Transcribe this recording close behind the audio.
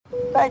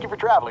Thank you for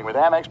traveling with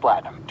Amex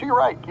Platinum. To your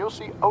right, you'll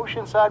see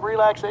oceanside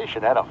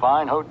relaxation at a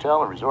fine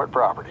hotel and resort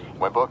property.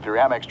 When booked through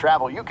Amex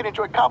Travel, you can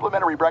enjoy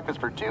complimentary breakfast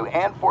for 2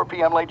 and 4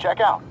 p.m. late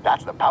checkout.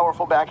 That's the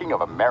powerful backing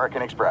of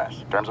American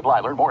Express. Terms apply.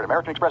 Learn more at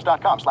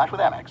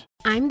americanexpress.com/withAmex.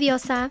 I'm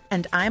Diosa.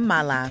 And I'm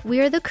Mala. We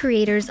are the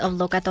creators of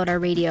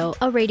Locatora Radio,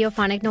 a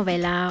radiophonic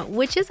novela,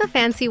 which is a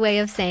fancy way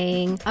of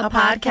saying a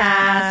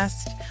podcast.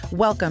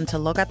 Welcome to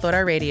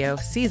Locatora Radio,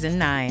 Season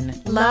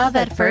 9. Love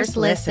at first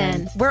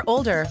listen. We're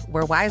older,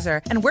 we're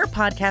wiser, and we're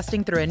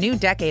podcasting through a new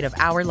decade of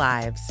our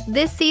lives.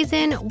 This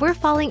season, we're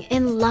falling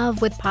in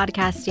love with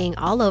podcasting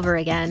all over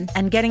again.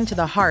 And getting to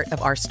the heart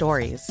of our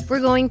stories.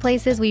 We're going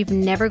places we've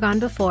never gone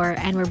before,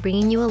 and we're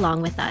bringing you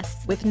along with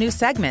us. With new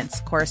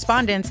segments,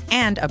 correspondence,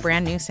 and a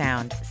brand new sound.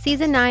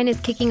 Season 9 is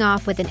kicking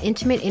off with an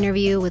intimate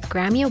interview with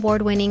Grammy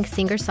Award-winning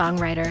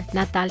singer-songwriter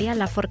Natalia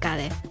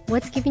Lafourcade.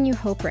 What's giving you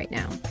hope right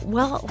now?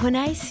 Well, when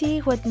I see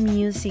what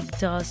music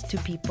does to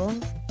people,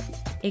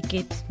 it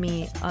gives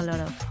me a lot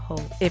of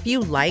hope. If you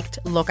liked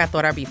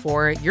Locatora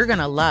before, you're going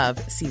to love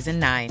Season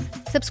 9.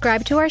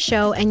 Subscribe to our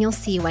show and you'll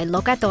see why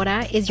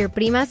Locatora is your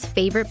prima's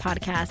favorite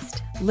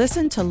podcast.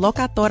 Listen to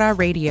Locatora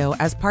Radio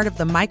as part of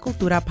the My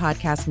Cultura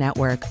Podcast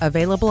Network,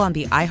 available on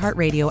the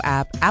iHeartRadio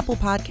app, Apple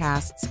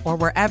Podcasts, or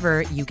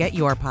wherever you get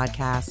your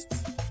podcasts.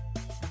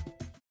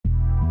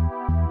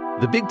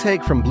 The Big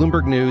Take from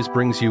Bloomberg News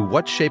brings you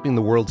what's shaping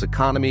the world's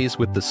economies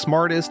with the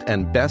smartest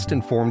and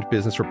best-informed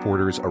business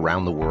reporters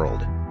around the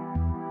world.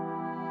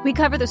 We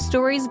cover the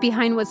stories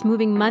behind what's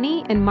moving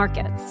money and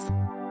markets,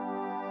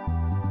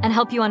 and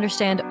help you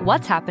understand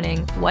what's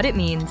happening, what it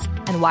means,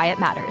 and why it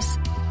matters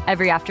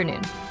every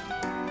afternoon.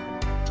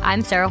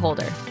 I'm Sarah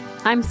Holder.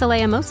 I'm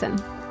Saleha Mohsen.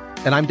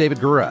 And I'm David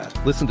Gura.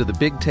 Listen to The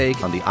Big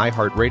Take on the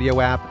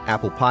iHeartRadio app,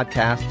 Apple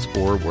Podcasts,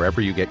 or wherever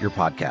you get your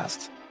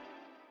podcasts.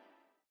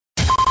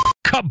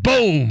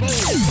 Kaboom!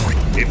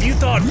 If you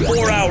thought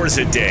 4 hours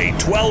a day,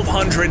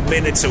 1,200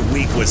 minutes a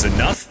week was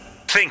enough,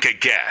 think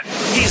again.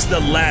 He's the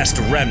last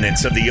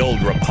remnants of the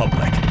old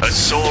republic, a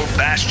sole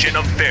bastion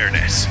of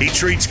fairness. He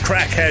treats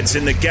crackheads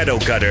in the ghetto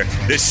gutter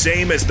the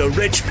same as the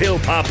rich pill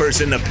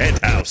poppers in the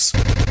penthouse.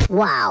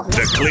 Wow.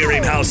 The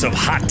clearinghouse of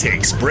hot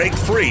takes break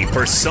free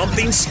for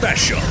something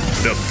special.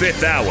 The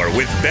Fifth Hour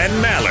with Ben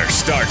Maller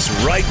starts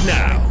right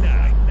now.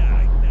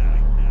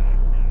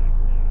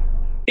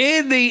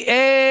 In the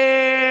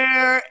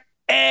air,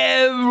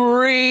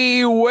 everywhere.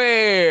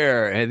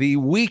 And the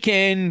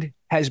weekend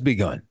has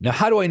begun. Now,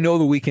 how do I know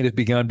the weekend has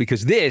begun?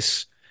 Because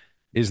this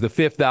is the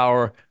Fifth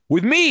Hour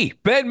with me,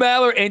 Ben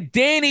Maller, and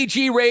Danny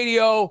G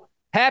Radio.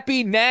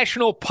 Happy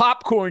National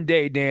Popcorn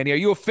Day, Danny. Are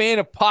you a fan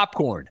of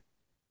popcorn?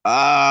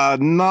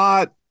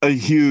 Not a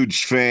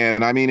huge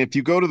fan. I mean, if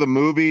you go to the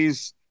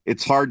movies,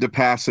 it's hard to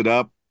pass it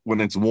up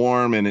when it's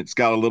warm and it's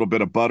got a little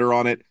bit of butter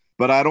on it.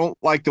 But I don't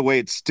like the way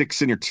it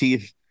sticks in your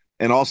teeth.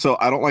 And also,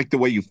 I don't like the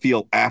way you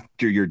feel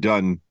after you're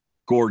done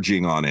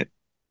gorging on it.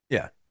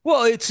 Yeah.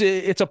 Well, it's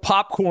a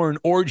popcorn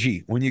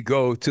orgy when you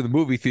go to the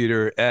movie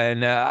theater.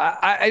 And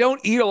I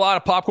don't eat a lot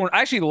of popcorn.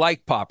 I actually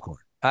like popcorn.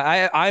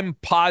 I'm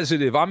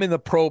positive. I'm in the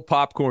pro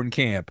popcorn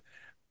camp.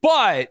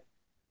 But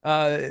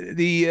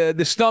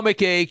the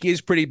stomach ache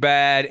is pretty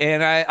bad.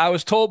 And I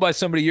was told by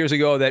somebody years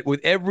ago that with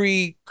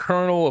every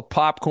kernel of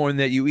popcorn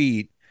that you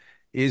eat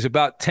is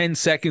about 10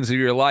 seconds of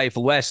your life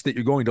less that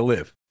you're going to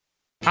live.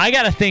 I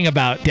got a thing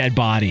about dead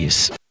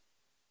bodies.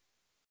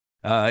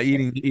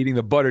 Eating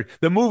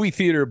the movie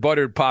theater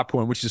buttered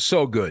popcorn, which is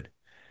so good.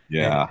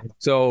 Yeah. And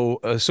so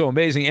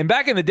amazing. And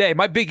back in the day,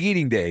 my big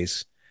eating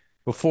days,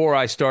 before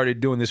I started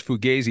doing this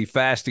Fugazi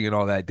fasting and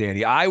all that,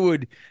 Danny, I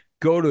would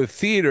go to a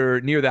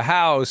theater near the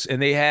house and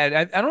they had,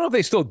 I don't know if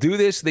they still do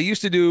this. They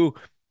used to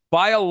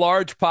buy a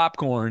large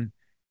popcorn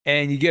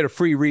and you get a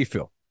free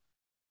refill.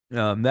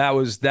 That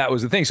was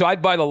the thing. So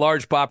I'd buy the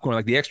large popcorn,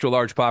 like the extra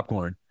large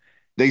popcorn.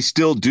 They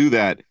still do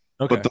that,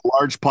 okay. But the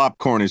large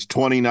popcorn is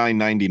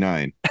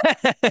 $29.99.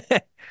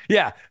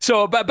 Yeah.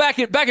 So back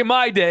in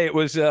my day, it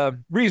was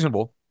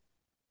reasonable.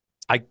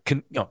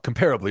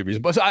 Comparably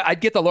reasonable. So I'd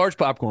get the large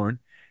popcorn,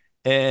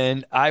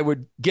 and I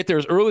would get there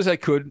as early as I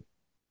could,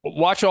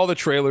 watch all the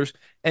trailers,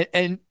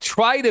 and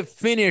try to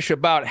finish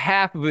about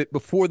half of it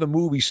before the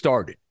movie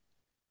started,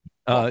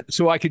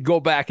 so I could go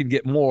back and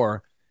get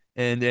more.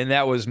 And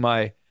that was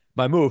my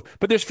move.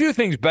 But there's few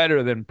things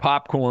better than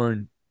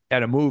popcorn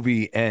at a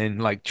movie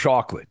and like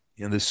chocolate,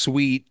 the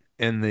sweet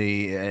and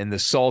the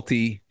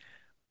salty,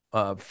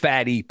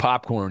 fatty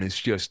popcorn is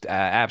just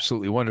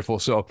absolutely wonderful.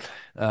 So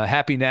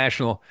happy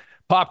National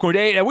Popcorn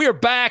Day. And we are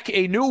back.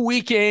 A new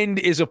weekend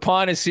is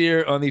upon us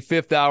here on the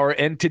Fifth Hour.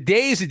 And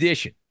today's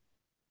edition,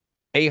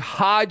 a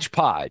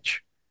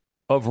hodgepodge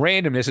of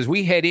randomness as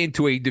we head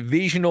into a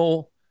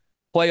divisional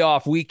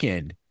playoff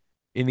weekend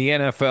in the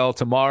NFL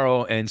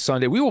tomorrow and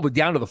Sunday. We will be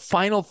down to the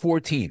final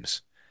four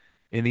teams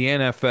in the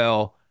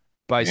NFL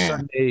by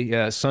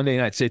Sunday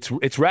nights.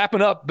 It's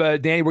wrapping up,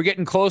 Danny. We're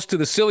getting close to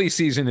the silly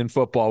season in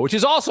football, which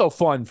is also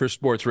fun for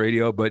sports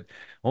radio, but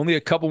only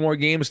a couple more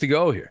games to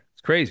go here.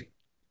 It's crazy.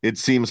 It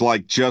seems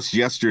like just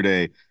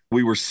yesterday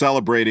we were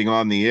celebrating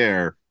on the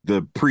air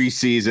the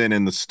preseason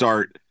and the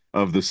start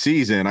of the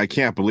season. I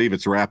can't believe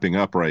it's wrapping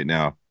up right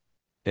now.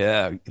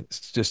 Yeah,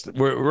 it's just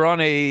we're on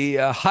a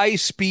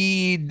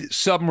high-speed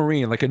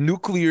submarine, like a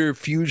nuclear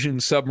fusion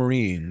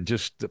submarine,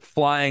 just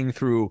flying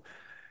through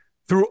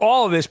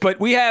all of this. But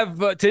we have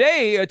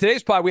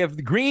today's pod. We have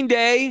the Green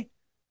Day,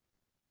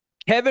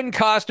 Kevin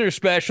Costner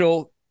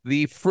special,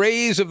 the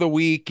phrase of the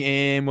week,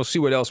 and we'll see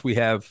what else we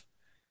have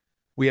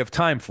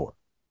time for.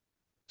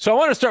 So I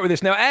want to start with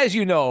this. Now, as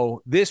you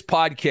know, this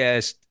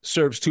podcast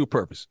serves two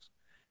purposes.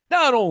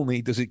 Not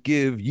only does it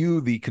give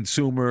you, the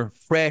consumer,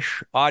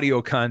 fresh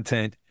audio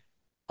content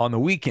on the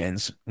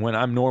weekends when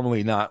I'm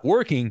normally not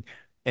working,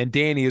 and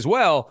Danny as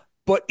well,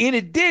 but in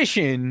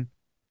addition,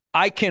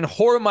 I can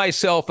whore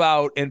myself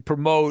out and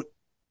promote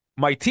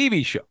my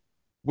TV show,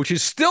 which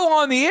is still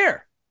on the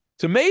air.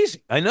 It's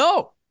amazing. I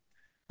know.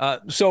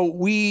 So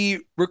we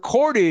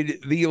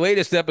recorded the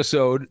latest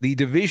episode, the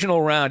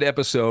divisional round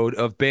episode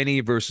of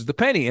Benny versus the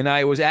Penny. And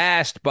I was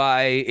asked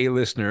by a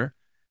listener,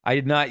 I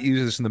did not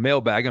use this in the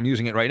mailbag. I'm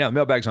using it right now. The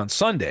mailbag's on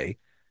Sunday.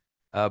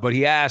 But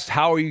he asked,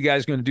 how are you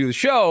guys going to do the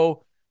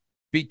show?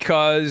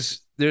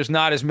 Because there's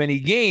not as many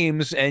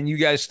games and you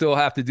guys still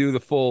have to do the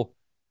full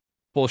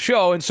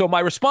show. And so my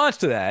response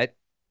to that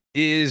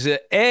is,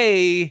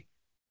 yeah,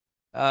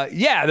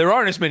 there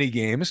aren't as many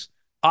games,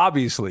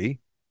 obviously,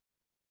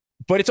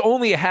 but it's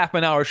only a half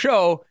an hour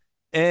show.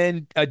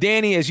 And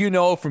Danny, as you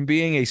know, from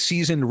being a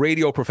seasoned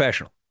radio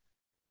professional,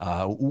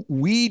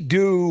 we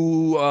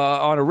do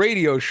on a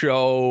radio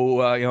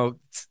show,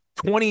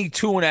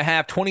 22 and a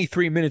half,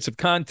 23 minutes of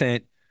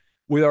content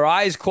with our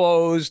eyes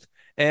closed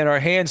and our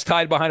hands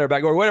tied behind our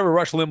back, or whatever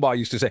Rush Limbaugh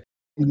used to say.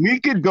 We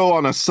could go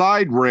on a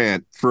side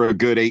rant for a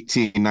good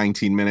 18,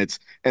 19 minutes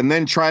and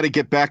then try to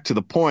get back to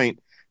the point.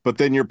 But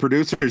then your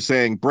producer's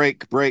saying,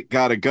 break,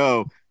 gotta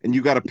go. And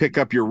you got to pick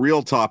up your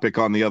real topic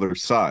on the other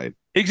side.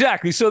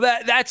 Exactly. So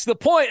that's the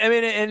point. I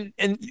mean,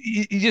 and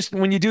you just,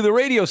 when you do the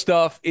radio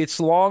stuff, it's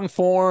long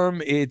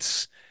form.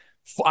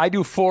 I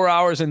do 4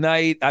 hours a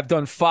night. I've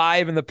done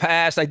 5 in the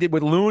past. I did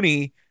with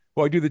Looney,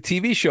 who I do the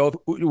TV show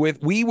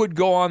with. We would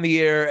go on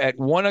the air at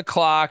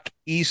 1:00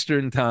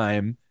 Eastern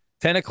time,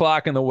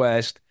 10:00 in the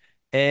West,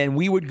 and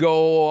we would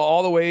go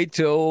all the way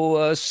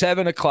till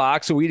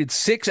 7:00. So we did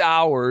 6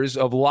 hours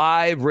of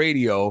live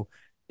radio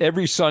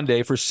every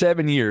Sunday for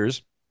 7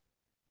 years.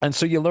 And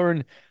so you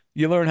learn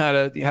how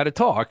to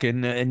talk,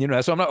 and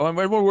so I'm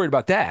not worried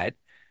about that.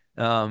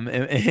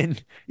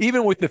 And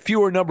even with the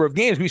fewer number of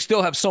games, we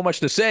still have so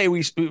much to say.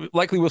 We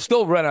likely will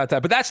still run out of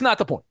time, but that's not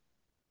the point.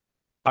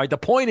 All right, the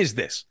point is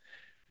this: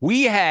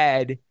 we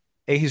had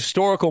a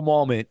historical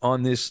moment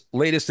on this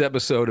latest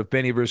episode of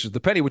Benny versus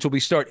the Penny, which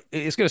it's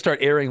going to start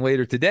airing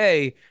later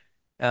today.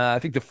 I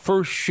think the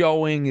first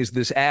showing is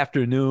this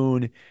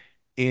afternoon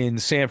in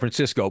San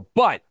Francisco,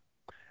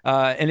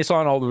 and it's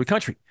on all over the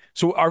country.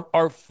 So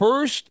our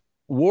first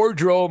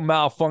wardrobe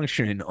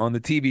malfunction on the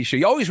TV show,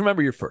 you always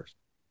remember your first.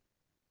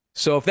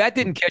 So if that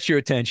didn't catch your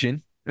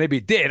attention, maybe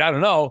it did, I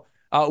don't know.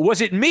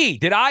 Was it me?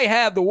 Did I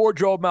have the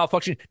wardrobe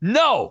malfunction?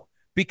 No,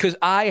 because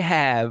I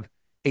have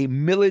a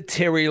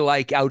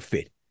military-like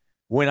outfit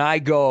when I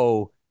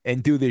go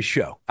and do this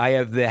show. I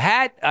have the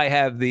hat, I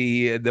have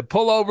the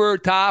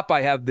pullover top,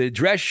 I have the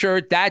dress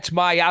shirt. That's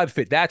my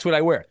outfit. That's what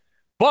I wear.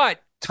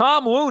 But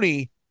Tom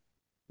Looney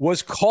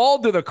was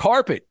called to the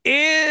carpet.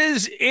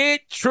 Is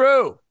it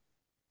true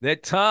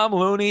that Tom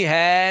Looney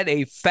had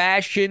a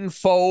fashion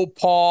faux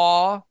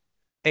pas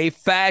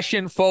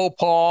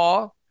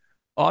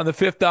on the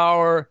Fifth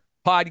Hour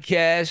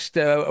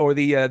podcast or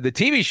the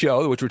TV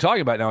show, which we're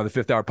talking about now on the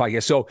Fifth Hour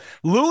podcast? So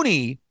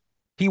Looney,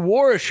 he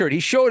wore a shirt.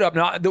 He showed up.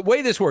 Now, the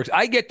way this works,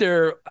 I get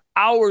there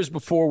hours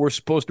before we're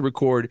supposed to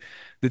record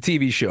the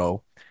TV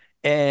show,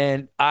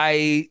 and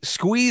I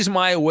squeeze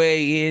my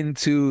way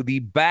into the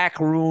back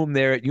room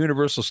there at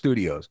Universal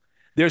Studios.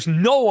 There's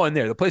no one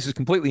there. The place is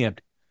completely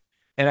empty.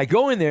 And I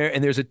go in there,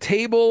 and there's a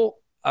table,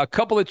 a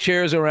couple of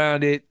chairs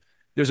around it.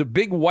 There's a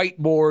big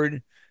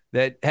whiteboard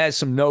that has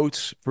some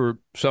notes for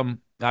some,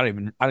 I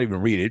don't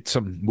even read it,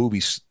 some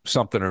movie,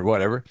 something or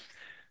whatever.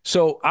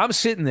 So I'm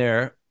sitting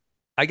there.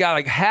 I got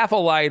like half a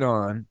light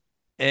on,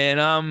 and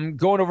I'm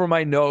going over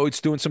my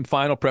notes, doing some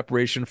final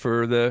preparation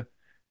for the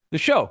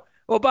show.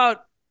 Well,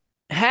 about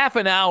half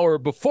an hour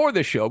before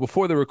the show,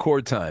 before the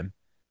record time,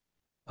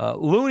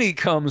 Looney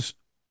comes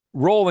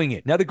rolling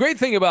in. Now, the great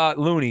thing about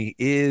Looney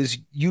is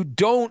you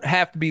don't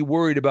have to be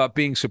worried about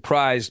being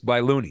surprised by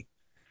Looney,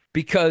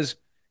 because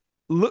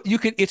you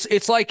can.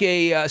 It's like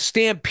a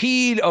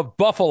stampede of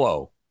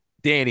buffalo,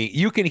 Danny.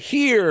 You can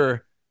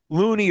hear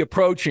Looney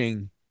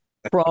approaching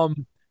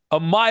from a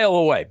mile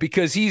away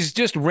because he's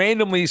just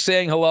randomly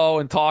saying hello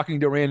and talking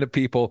to random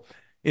people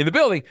in the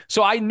building.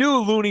 So I knew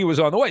Looney was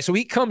on the way. So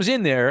he comes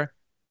in there.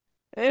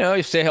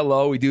 You say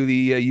hello. We do the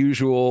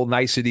usual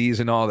niceties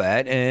and all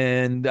that.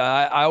 And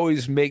I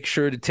always make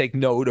sure to take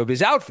note of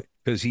his outfit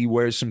because he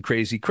wears some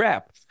crazy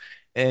crap.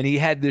 And he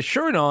had this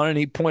shirt on, and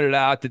he pointed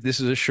out that this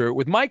is a shirt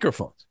with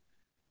microphones.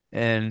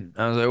 And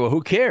I was like, well,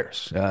 who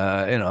cares?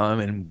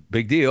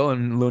 Big deal.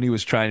 And Looney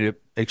was trying to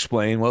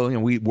explain, well,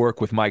 we work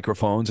with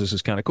microphones. This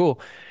is kind of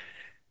cool.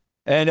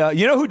 And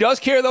you know who does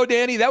care, though,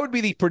 Danny? That would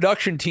be the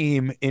production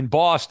team in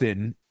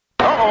Boston.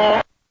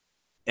 Uh-oh.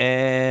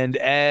 And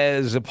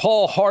as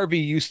Paul Harvey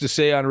used to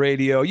say on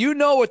radio, you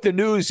know what the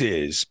news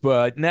is,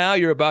 but now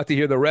you're about to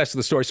hear the rest of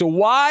the story. So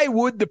why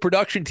would the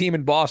production team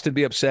in Boston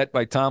be upset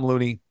by Tom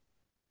Looney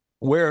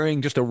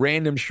wearing just a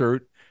random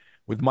shirt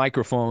with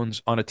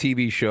microphones on a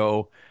TV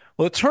show?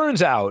 Well, it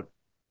turns out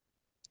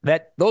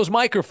that those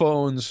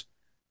microphones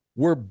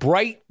were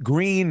bright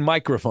green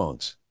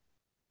microphones.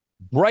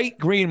 Bright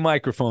green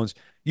microphones.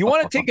 You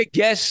want to take a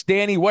guess,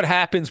 Danny, what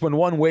happens when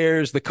one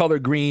wears the color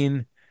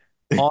green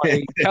on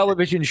a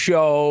television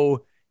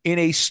show in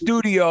a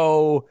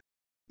studio?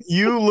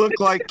 You look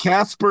like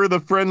Casper the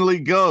Friendly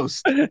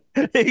Ghost.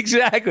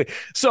 Exactly.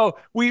 So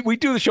we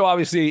do the show,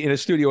 obviously, in a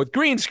studio with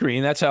green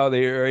screen. That's how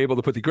they are able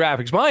to put the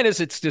graphics behind us.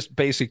 It's just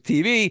basic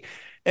TV.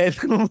 And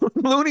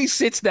Looney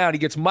sits down. He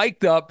gets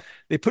mic'd up.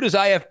 They put his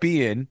IFB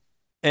in.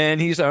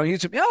 And he's oh,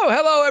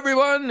 hello,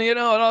 everyone, and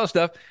all this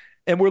stuff.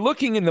 And we're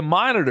looking in the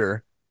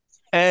monitor.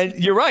 And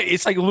you're right.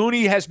 It's like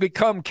Looney has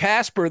become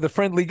Casper the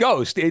Friendly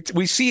Ghost.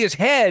 We see his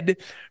head,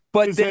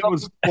 but his head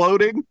was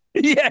floating.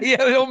 Yeah,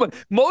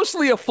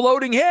 mostly a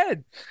floating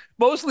head.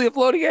 And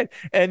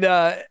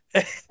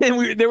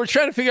they were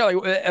trying to figure out,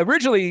 like,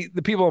 originally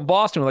the people in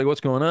Boston were like,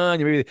 what's going on?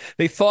 Maybe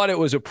they thought it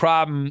was a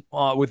problem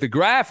with the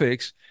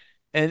graphics.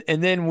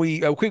 And then we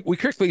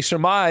quickly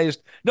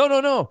surmised,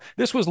 no.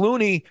 This was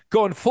Looney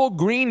going full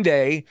Green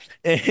Day,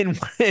 and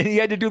he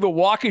had to do the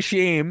walk of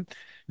shame.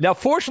 Now,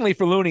 fortunately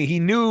for Looney, he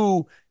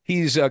knew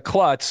he's a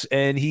klutz,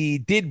 and he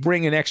did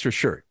bring an extra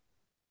shirt.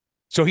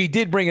 So he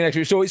did bring an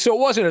extra. So it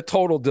wasn't a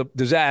total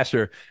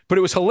disaster, but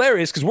it was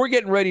hilarious because we're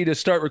getting ready to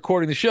start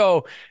recording the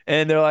show,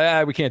 and they're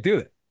like, we can't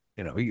do that.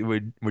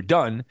 We're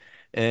done,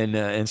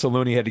 and so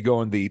Looney had to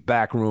go in the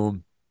back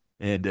room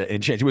and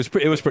change. It was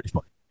pretty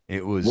fun.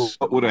 It was.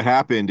 What would have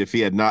happened if he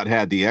had not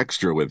had the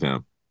extra with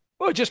him?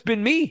 Well, it'd just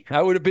been me.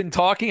 I would have been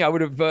talking. I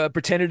would have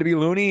pretended to be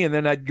Looney, and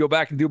then I'd go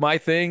back and do my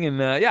thing.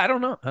 And I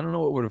don't know. I don't know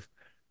what would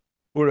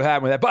have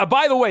happened with that. But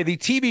by the way, the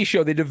TV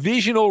show, the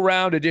divisional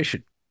round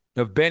edition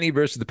of Benny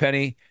versus the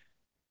Penny.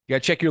 You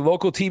got to check your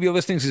local TV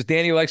listings, as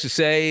Danny likes to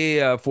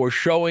say, for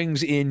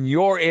showings in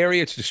your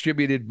area. It's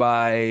distributed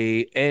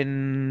by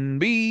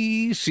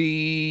NBC.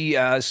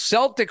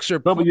 Celtics are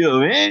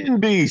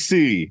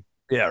WNBC.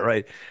 Yeah,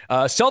 right.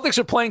 Celtics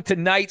are playing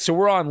tonight, so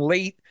we're on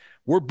late.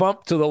 We're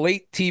bumped to the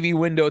late TV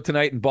window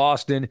tonight in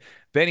Boston.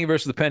 Benny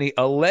versus the Penny,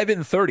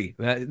 11:30.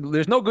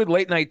 There's no good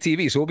late night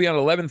TV, so we'll be on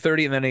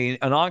 11:30, and then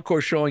an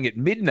encore showing at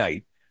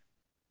midnight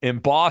in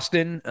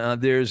Boston.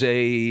 There's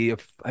I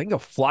think a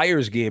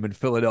Flyers game in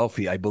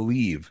Philadelphia, I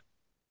believe,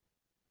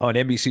 on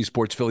NBC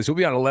Sports Philly. So we'll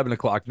be on 11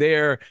 o'clock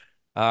there.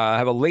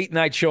 Have a late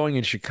night showing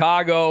in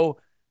Chicago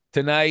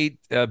tonight.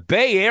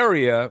 Bay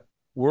Area,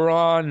 we're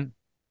on.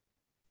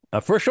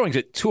 First showing's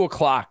at 2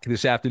 o'clock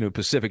this afternoon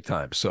Pacific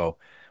time, so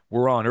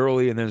we're on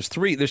early. And there's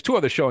two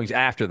other showings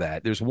after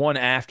that. There's one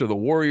after the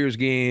Warriors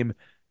game,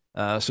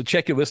 so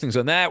check your listings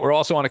on that. We're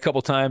also on a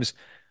couple times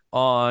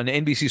on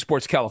NBC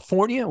Sports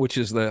California, which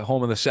is the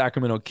home of the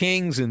Sacramento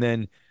Kings. And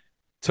then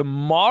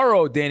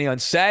tomorrow, Danny, on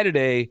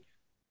Saturday,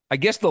 I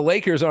guess the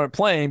Lakers aren't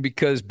playing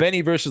because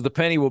Benny versus the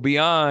Penny will be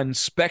on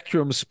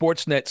Spectrum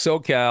Sportsnet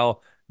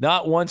SoCal,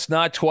 not once,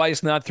 not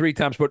twice, not three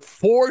times, but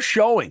 4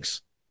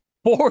 showings.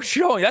 4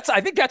 showings. I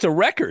think that's a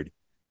record.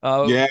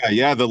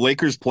 Yeah. The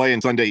Lakers play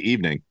on Sunday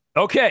evening.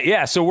 Okay,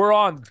 yeah. So we're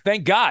on.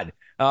 Thank God,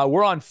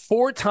 we're on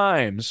 4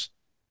 times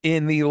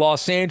in the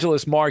Los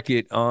Angeles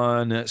market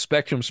on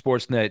Spectrum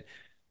Sportsnet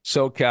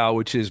SoCal,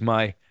 which is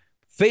my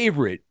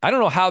favorite. I don't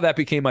know how that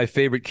became my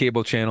favorite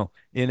cable channel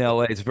in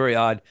LA. It's very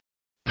odd.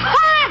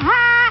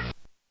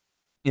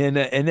 And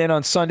then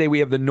on Sunday we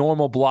have the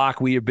normal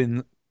block. We have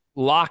been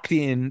locked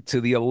in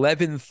to the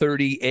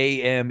 11:30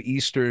 a.m.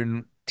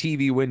 Eastern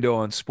TV window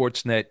on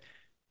Sportsnet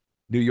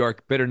New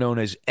York, better known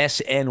as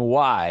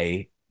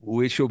SNY,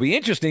 which will be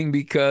interesting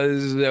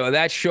because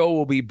that show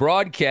will be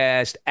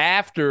broadcast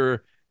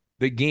after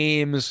the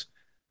games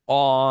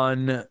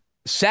on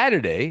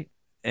Saturday.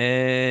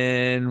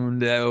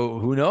 And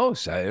who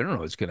knows? I don't know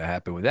what's going to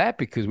happen with that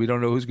because we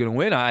don't know who's going to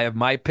win. I have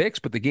my picks,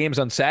 but the game's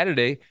on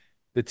Saturday,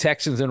 the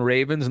Texans and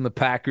Ravens and the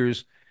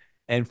Packers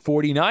and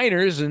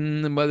 49ers.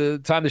 And by the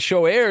time the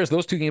show airs,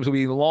 those 2 games will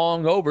be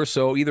long over.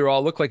 So either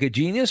I'll look like a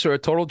genius or a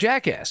total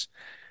jackass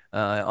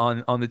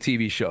on the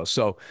TV show.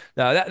 So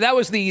that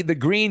was the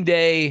Green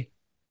Day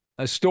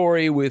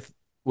story with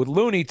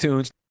Looney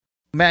Tunes.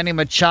 Manny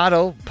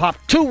Machado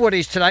popped 2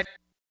 Woodies tonight.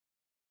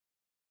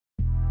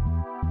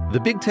 The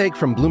Big Take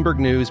from Bloomberg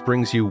News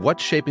brings you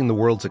what's shaping the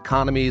world's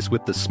economies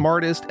with the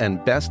smartest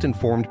and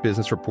best-informed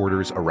business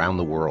reporters around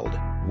the world.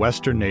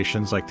 Western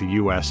nations like the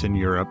U.S. and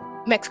Europe.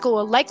 Mexico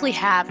will likely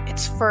have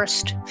its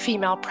first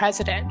female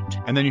president.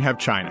 And then you have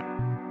China.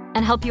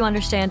 And help you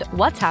understand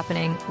what's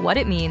happening, what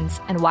it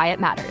means, and why it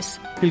matters.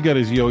 He'll get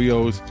his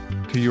yo-yos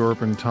to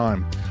Europe in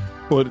time.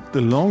 But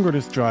the longer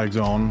this drags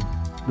on,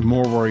 the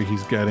more worry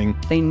he's getting.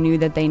 They knew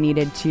that they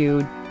needed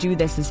to do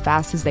this as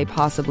fast as they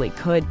possibly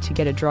could to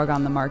get a drug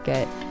on the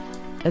market.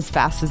 as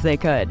fast as they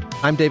could.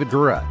 I'm David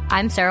Gura.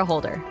 I'm Sarah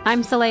Holder.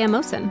 I'm Saleha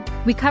Mosin.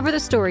 We cover the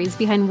stories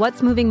behind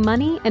what's moving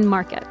money and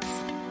markets.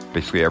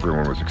 Basically,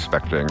 everyone was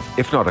expecting,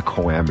 if not a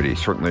calamity,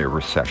 certainly a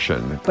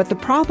recession. But the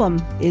problem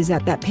is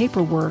that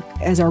paperwork,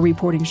 as our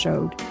reporting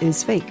showed,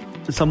 is fake.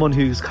 As someone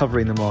who's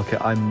covering the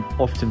market, I'm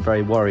often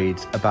very worried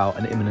about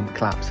an imminent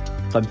collapse.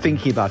 I'm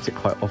thinking about it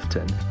quite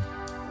often.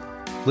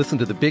 Listen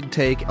to The Big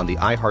Take on the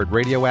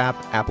iHeartRadio app,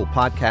 Apple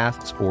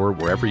Podcasts, or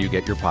wherever you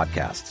get your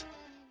podcasts.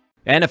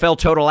 NFL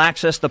Total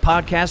Access, the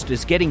podcast,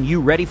 is getting you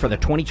ready for the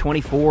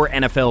 2024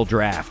 NFL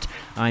Draft.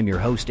 I'm your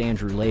host,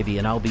 Andrew Levy,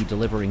 and I'll be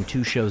delivering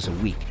 2 shows a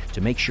week to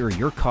make sure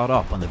you're caught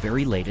up on the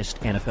very latest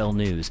NFL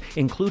news,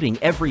 including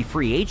every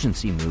free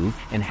agency move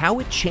and how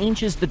it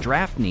changes the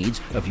draft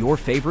needs of your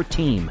favorite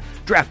team.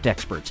 Draft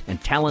experts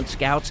and talent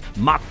scouts,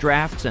 mock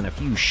drafts, and a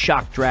few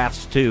shock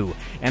drafts, too.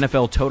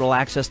 NFL Total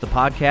Access, the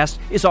podcast,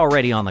 is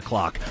already on the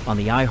clock on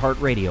the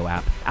iHeartRadio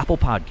app, Apple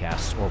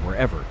Podcasts, or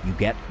wherever you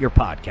get your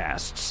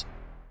podcasts.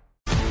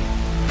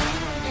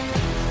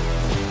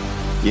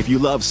 If you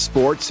love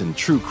sports and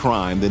true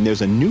crime, then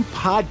there's a new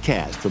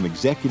podcast from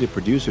executive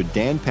producer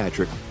Dan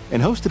Patrick and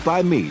hosted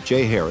by me,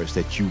 Jay Harris,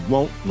 that you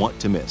won't want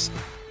to miss.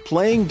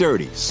 Playing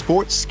Dirty: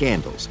 Sports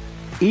Scandals.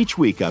 Each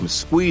week, I'm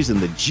squeezing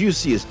the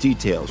juiciest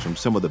details from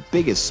some of the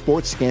biggest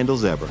sports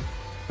scandals ever.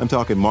 I'm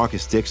talking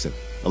Marcus Dixon,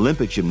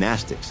 Olympic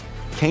gymnastics,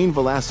 Cain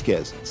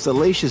Velasquez,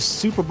 salacious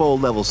Super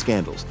Bowl-level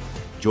scandals.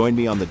 Join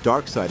me on the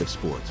dark side of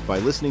sports by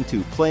listening to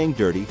Playing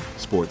Dirty: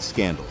 Sports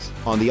Scandals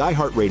on the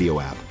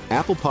iHeartRadio app,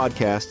 Apple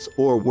Podcasts,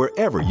 or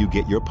wherever you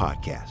get your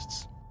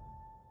podcasts.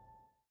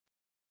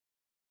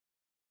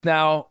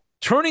 Now,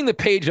 turning the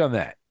page on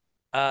that,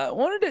 I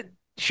wanted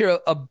to share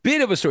a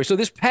bit of a story. So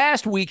this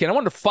past weekend, I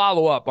wanted to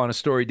follow up on a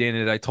story,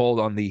 Dana, that I told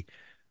on the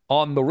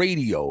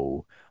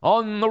radio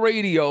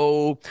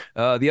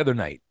the other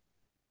night.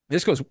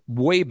 This goes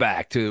way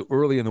back to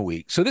early in the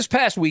week. So this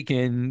past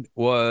weekend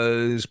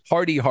was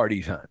party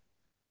hardy time.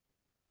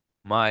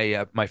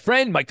 My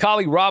friend, my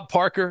colleague, Rob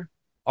Parker,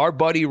 our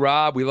buddy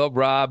Rob, we love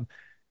Rob,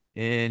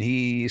 and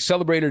he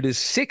celebrated his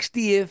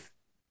 60th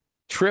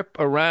trip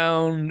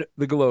around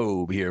the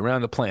globe here,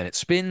 around the planet.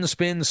 Spin,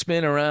 spin,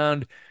 spin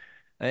around.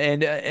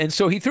 And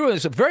so he threw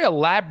us a very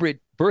elaborate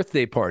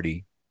birthday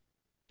party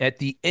at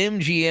the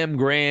MGM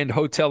Grand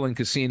Hotel and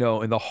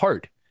Casino in the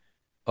heart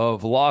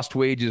of Lost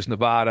Wages,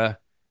 Nevada.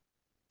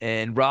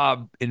 And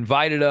Rob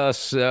invited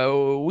us.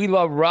 We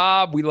love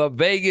Rob. We love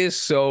Vegas.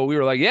 So we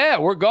were like, yeah,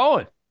 we're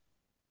going.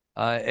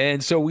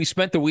 And so we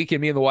spent the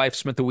weekend, me and the wife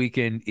spent the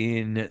weekend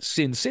in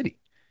Sin City.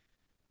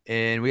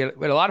 And we had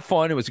a lot of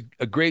fun. It was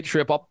a great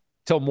trip. I'll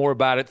tell more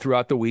about it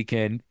throughout the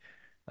weekend.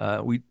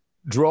 We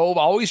drove,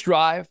 always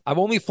drive. I've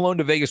only flown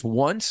to Vegas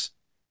once.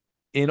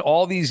 In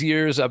all these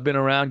years I've been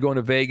around going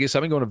to Vegas.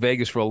 I've been going to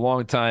Vegas for a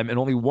long time, and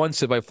only once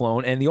have I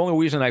flown. And the only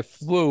reason I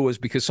flew was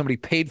because somebody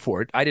paid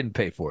for it. I didn't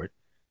pay for it.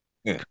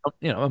 Yeah.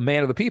 I'm a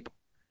man of the people.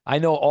 I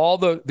know all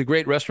the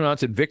great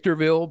restaurants in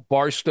Victorville,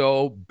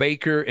 Barstow,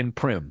 Baker, and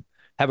Prim.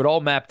 Have it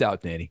all mapped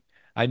out, Danny.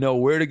 I know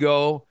where to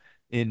go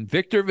in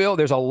Victorville.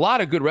 There's a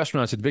lot of good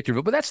restaurants in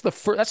Victorville, but that's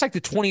like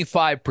the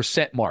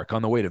 25% mark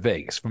on the way to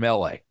Vegas from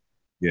LA.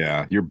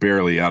 Yeah, you're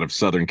barely out of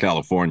Southern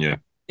California.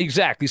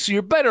 Exactly. So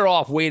you're better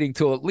off waiting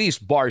till at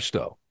least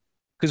Barstow.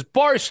 Because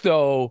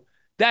Barstow,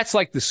 that's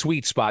like the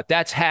sweet spot.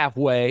 That's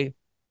halfway.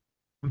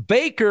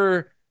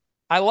 Baker,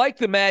 I like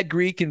the Mad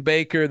Greek in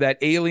Baker. That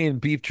alien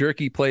beef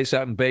jerky place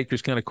out in Baker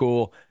is kind of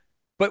cool.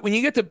 But when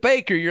you get to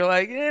Baker, you're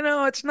like,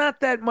 it's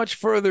not that much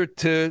further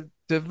to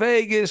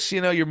Vegas.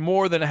 You're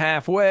more than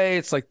halfway.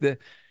 It's like but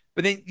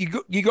then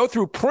you go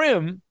through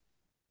Prim,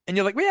 and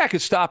you're like, well, yeah, I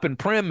could stop in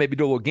Prim, maybe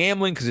do a little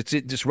gambling because it's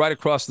just right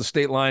across the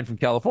state line from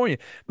California.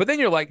 But then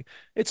you're like,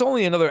 it's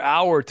only another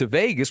hour to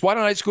Vegas. Why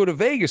don't I just go to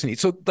Vegas and eat?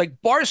 So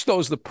like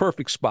Barstow's the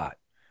perfect spot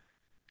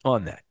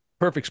on that.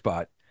 Perfect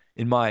spot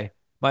in my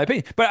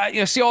opinion. But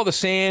I see all the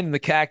sand and the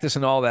cactus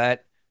and all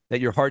that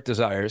your heart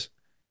desires.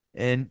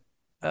 And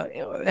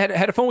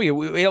had a fun weekend.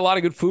 We ate a lot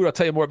of good food. I'll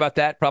tell you more about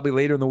that probably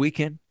later in the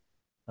weekend.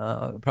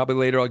 Probably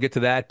later I'll get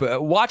to that.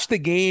 But watched the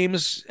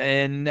games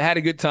and had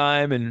a good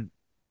time. And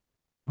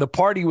the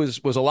party was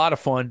a lot of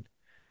fun.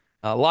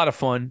 A lot of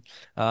fun.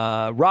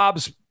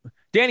 Rob's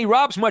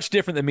much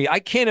different than me.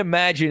 I can't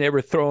imagine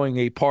ever throwing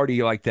a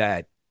party like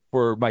that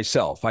for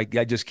myself. I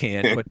just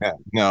can't. But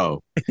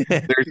no,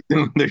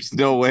 there's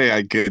no way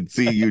I could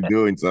see you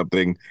doing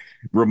something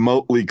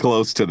remotely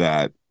close to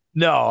that.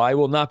 No, I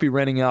will not be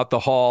renting out the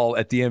hall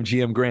at the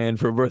MGM Grand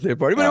for a birthday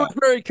party. But it was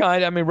very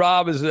kind. I mean,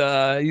 Rob is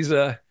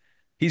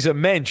he's a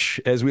mensch,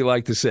 as we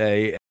like to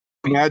say.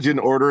 Imagine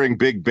ordering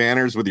big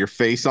banners with your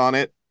face on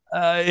it.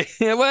 That's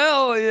a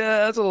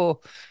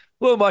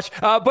little much.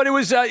 But it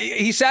was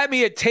he sat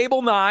me at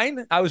table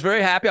 9. I was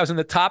very happy. I was in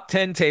the top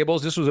 10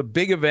 tables. This was a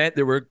big event.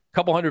 There were a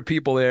couple hundred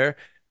people there.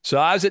 So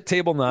I was at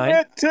table 9.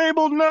 At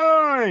table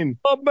 9.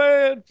 Oh,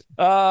 man.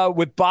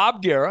 With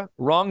Bob Guerra,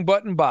 Wrong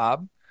Button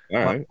Bob. All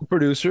right.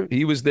 Producer.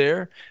 He was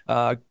there.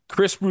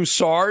 Chris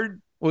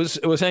Broussard was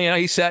hanging out.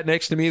 He sat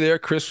next to me there.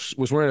 Chris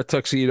was wearing a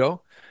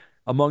tuxedo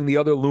among the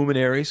other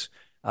luminaries.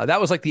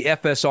 That was like the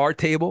FSR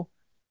table.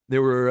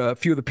 There were a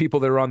few of the people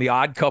that were on The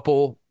Odd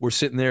Couple were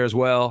sitting there as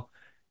well.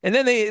 And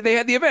then they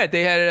had the event.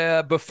 They had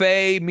a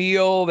buffet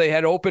meal. They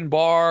had open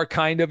bar,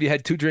 kind of. You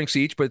had 2 drinks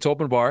each, but it's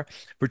open bar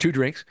for 2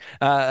 drinks.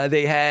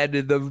 They had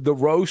the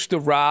roast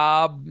of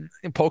Rob,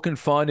 poking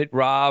fun at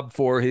Rob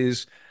for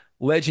his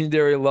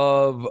legendary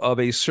love of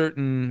a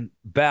certain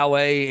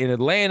ballet in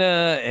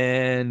Atlanta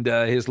and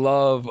his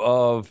love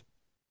of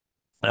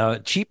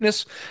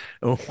cheapness.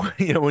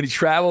 When he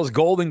travels,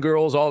 Golden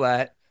Girls, all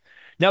that.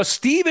 Now,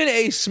 Stephen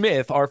A.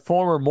 Smith, our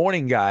former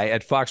morning guy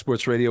at Fox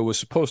Sports Radio, was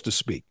supposed to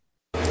speak.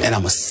 And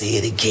I'm going to say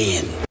it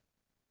again.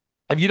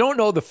 If you don't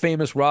know the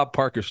famous Rob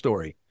Parker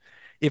story,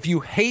 if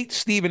you hate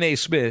Stephen A.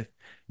 Smith,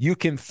 you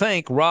can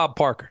thank Rob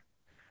Parker.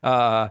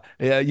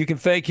 You can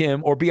thank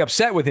him or be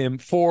upset with him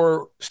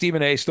for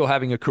Stephen A. still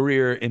having a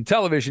career in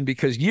television,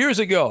 because years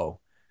ago,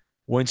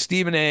 when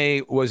Stephen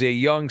A. was a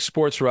young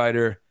sports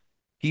writer,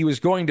 he was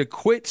going to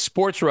quit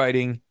sports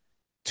writing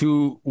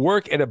to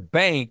work at a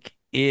bank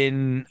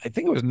in, I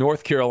think it was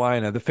North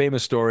Carolina, the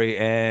famous story,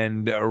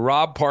 and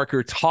Rob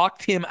Parker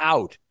talked him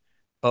out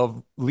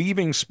of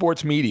leaving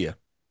sports media.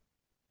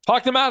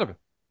 Talked him out of it.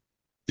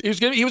 He was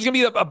going to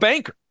be a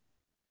banker.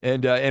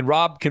 And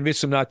Rob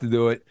convinced him not to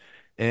do it.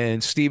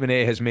 And Stephen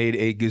A. has made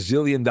a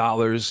gazillion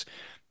dollars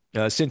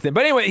since then.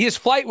 But anyway, his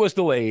flight was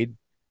delayed.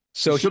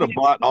 So he should have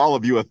bought all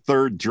of you a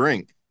 3rd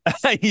drink.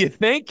 You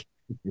think?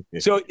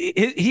 So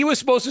he was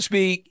supposed to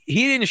speak.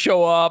 He didn't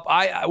show up.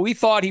 We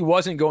thought he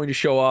wasn't going to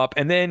show up.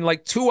 And then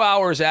like 2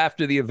 hours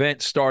after the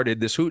event started,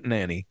 this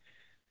hootenanny,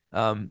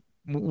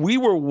 we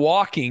were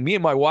walking, me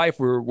and my wife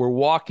were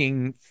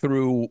walking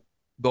through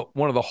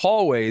one of the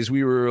hallways.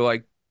 We were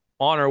like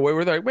on our way.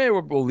 We're like,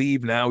 man, we'll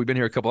leave now. We've been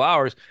here a couple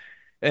hours.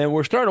 And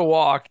we're starting to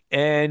walk,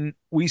 and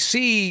we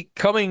see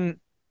coming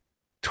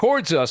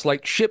towards us,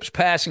 like ships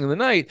passing in the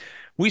night,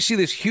 we see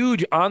this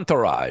huge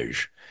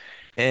entourage.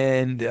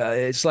 And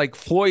it's like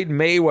Floyd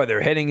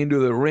Mayweather heading into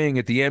the ring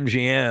at the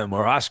MGM,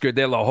 or Oscar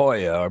De La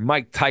Hoya, or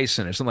Mike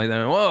Tyson, or something like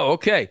that. Whoa,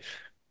 okay.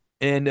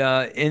 And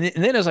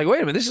then I was like, wait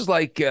a minute, this is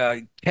like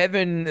an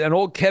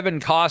old Kevin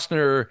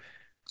Costner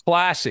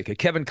classic, a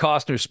Kevin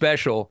Costner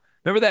special.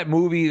 Remember that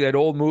movie, that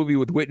old movie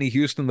with Whitney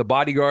Houston, The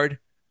Bodyguard?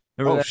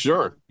 Remember that?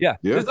 Sure. Yeah.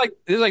 This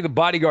is like The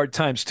Bodyguard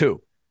times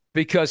 2.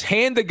 Because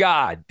hand to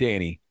God,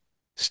 Danny,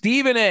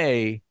 Stephen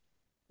A.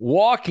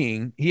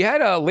 walking, he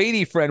had a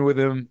lady friend with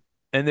him,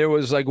 and there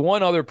was like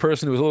one other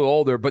person who was a little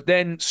older, but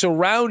then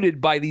surrounded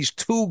by these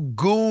 2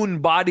 goon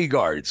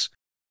bodyguards.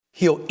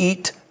 He'll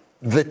eat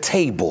the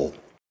table.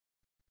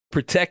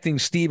 Protecting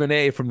Stephen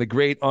A. from the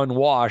great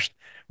unwashed,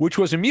 which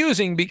was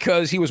amusing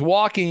because he was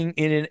walking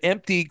in an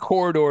empty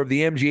corridor of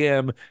the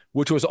MGM,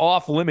 which was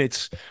off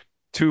limits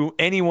to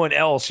anyone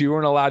else. You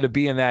weren't allowed to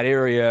be in that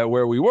area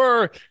where we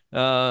were.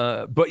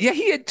 But yeah,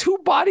 he had 2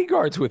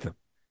 bodyguards with him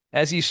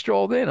as he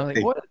strolled in. I'm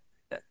like, what?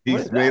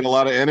 He's made a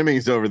lot of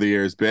enemies over the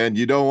years, Ben.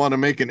 You don't want to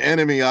make an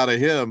enemy out of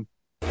him.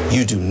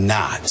 You do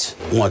not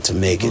want to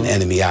make an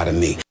enemy out of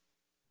me.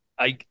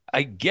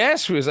 I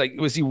guess was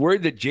he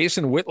worried that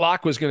Jason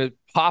Whitlock was going to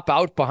pop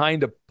out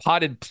behind a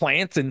potted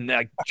plant and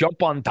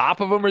jump on top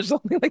of him or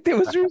something like that?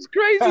 It was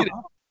crazy.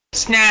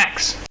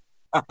 Snacks.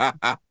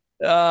 But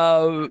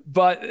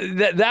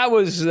that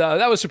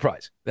was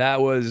surprising.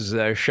 That was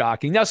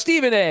shocking. Now,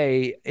 Stephen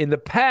A. in the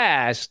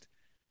past,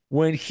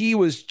 when he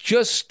was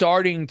just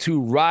starting to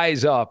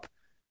rise up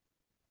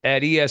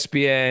at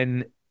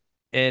ESPN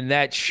and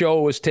that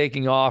show was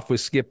taking off with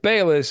Skip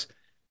Bayless,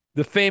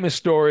 the famous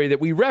story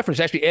that we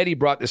referenced, actually Eddie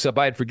brought this up,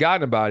 I had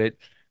forgotten about it,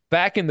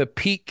 back in the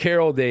Pete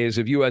Carroll days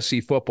of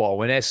USC football,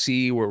 when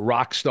SC were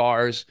rock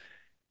stars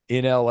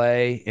in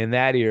LA in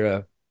that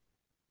era.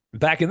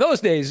 Back in those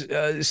days,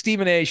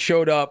 Stephen A.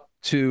 showed up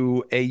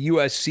to a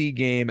USC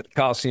game at the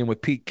Coliseum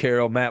with Pete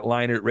Carroll, Matt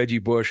Leinart, Reggie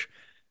Bush,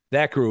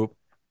 that group.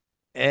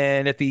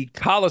 And at the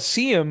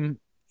Coliseum,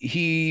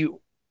 he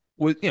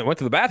went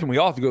to the bathroom. We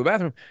all have to go to the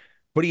bathroom.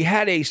 But he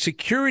had a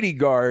security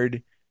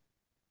guard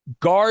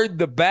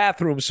the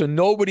bathroom so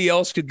nobody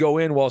else could go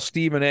in while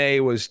Stephen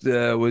A. was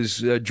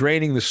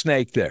draining the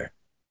snake there.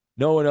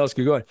 No one else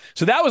could go in.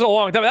 So that was a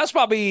long time. That's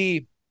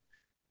probably,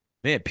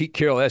 man, Pete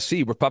Carroll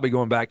SC. We're probably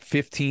going back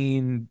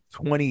 15,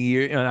 20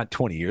 years, not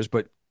 20 years,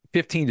 but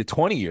 15 to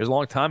 20 years, a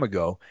long time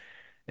ago.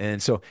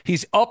 And so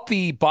he's up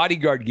the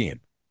bodyguard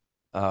game.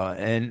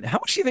 And how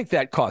much do you think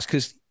that costs?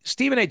 Because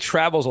Stephen A.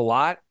 travels a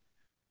lot.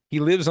 He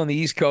lives on the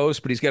East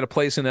Coast, but he's got a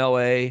place in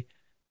L.A.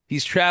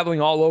 He's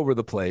traveling all over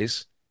the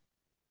place.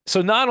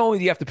 So not only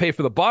do you have to pay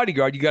for the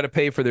bodyguard, you got to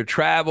pay for their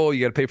travel,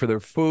 you got to pay for their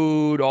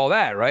food, all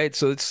that, right?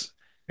 So it's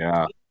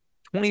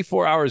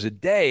 24 hours a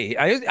day.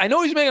 I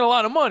know he's making a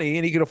lot of money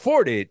and he can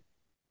afford it,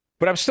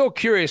 but I'm still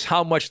curious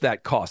how much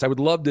that costs. I would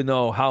love to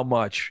know how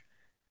much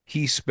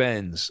he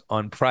spends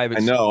on private.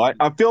 I know.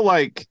 I feel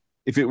like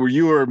if it were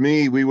you or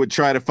me, we would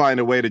try to find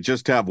a way to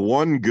just have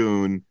one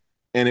goon,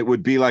 and it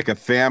would be like a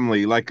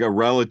family, like a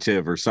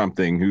relative or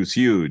something who's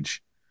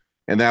huge.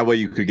 And that way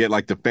you could get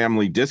like the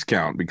family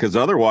discount, because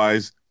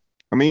otherwise,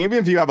 I mean, even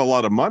if you have a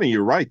lot of money,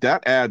 you're right,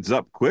 that adds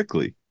up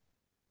quickly.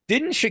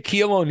 Didn't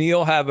Shaquille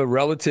O'Neal have a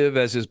relative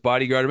as his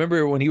bodyguard? I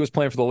remember when he was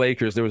playing for the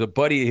Lakers, there was a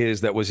buddy of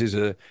his that was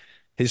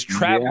his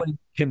traveling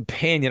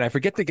companion. I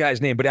forget the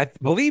guy's name, but I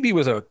believe he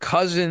was a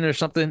cousin or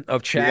something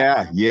of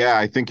Shaq. Yeah,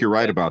 I think you're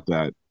right about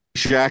that.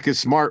 Shaq is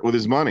smart with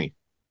his money.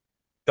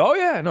 Oh,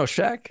 yeah. No,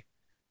 Shaq.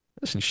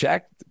 Listen,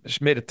 Shaq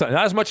made a ton.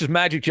 Not as much as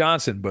Magic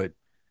Johnson, but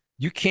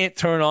you can't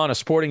turn on a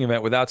sporting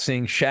event without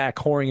seeing Shaq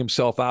whoring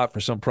himself out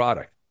for some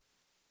product.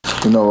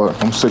 You know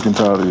what? I'm sick and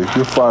tired of you.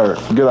 You're fired.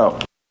 Get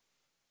out.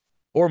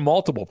 Or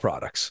multiple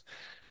products.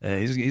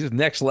 He's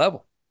next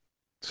level.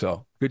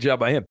 So good job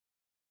by him.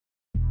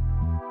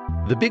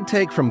 The Big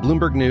Take from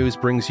Bloomberg News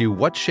brings you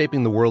what's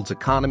shaping the world's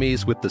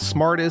economies with the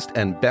smartest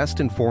and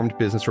best-informed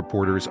business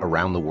reporters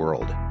around the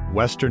world.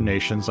 Western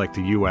nations like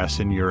the U.S.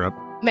 and Europe.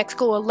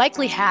 Mexico will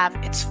likely have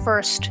its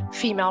first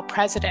female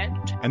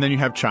president. And then you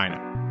have China.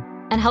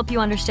 And help you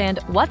understand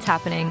what's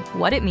happening,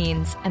 what it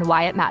means, and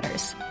why it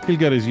matters. He'll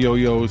get his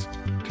yo-yos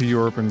to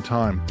Europe in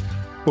time.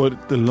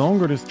 But the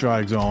longer this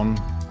drags on,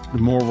 the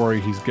more worry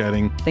he's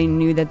getting. They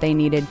knew that they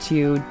needed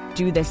to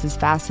do this as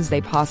fast as they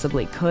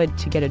possibly could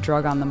to get a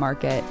drug on the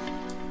market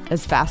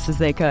as fast as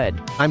they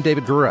could. I'm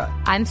David Gura.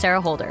 I'm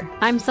Sarah Holder.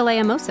 I'm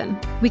Saleha Mosin.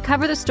 We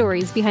cover the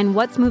stories behind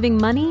what's moving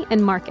money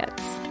and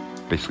markets.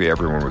 Basically,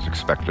 everyone was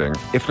expecting,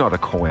 if not a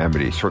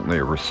calamity, certainly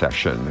a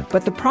recession.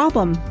 But the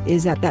problem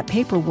is that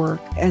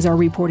paperwork, as our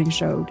reporting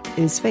showed,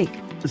 is fake.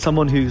 As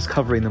someone who's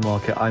covering the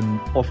market, I'm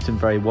often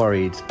very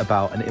worried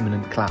about an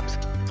imminent collapse.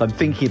 So I'm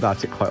thinking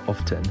about it quite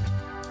often.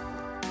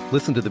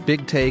 Listen to The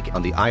Big Take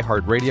on the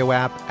iHeartRadio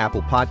app,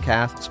 Apple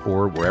Podcasts,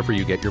 or wherever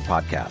you get your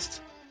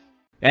podcasts.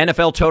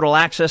 NFL Total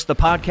Access, the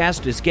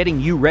podcast, is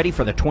getting you ready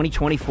for the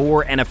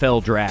 2024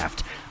 NFL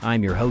Draft.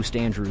 I'm your host,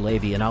 Andrew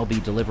Levy, and I'll be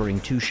delivering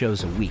 2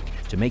 shows a week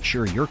to make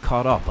sure you're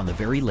caught up on the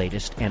very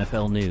latest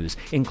NFL news,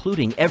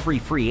 including every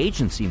free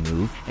agency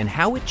move and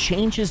how it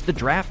changes the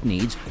draft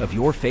needs of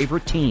your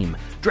favorite team.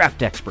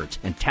 Draft experts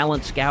and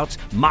talent scouts,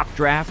 mock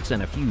drafts,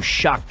 and a few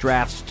shock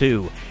drafts,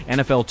 too.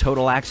 NFL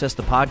Total Access,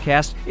 the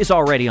podcast, is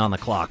already on the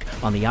clock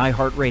on the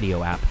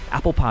iHeartRadio app,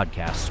 Apple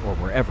Podcasts, or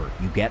wherever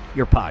you get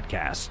your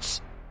podcasts.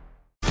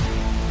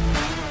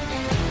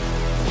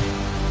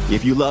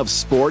 If you love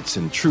sports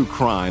and true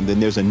crime, then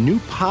there's a new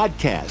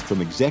podcast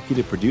from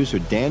executive producer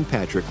Dan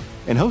Patrick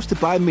and hosted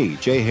by me,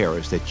 Jay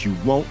Harris, that you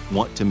won't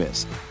want to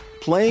miss.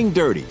 Playing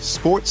Dirty: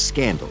 Sports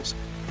Scandals.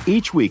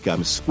 Each week,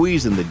 I'm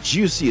squeezing the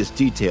juiciest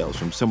details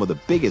from some of the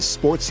biggest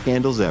sports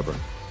scandals ever.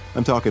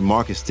 I'm talking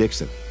Marcus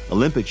Dixon,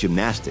 Olympic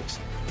gymnastics,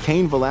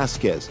 Cain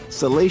Velasquez,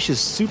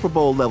 salacious Super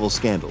Bowl-level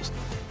scandals.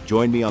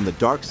 Join me on the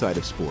dark side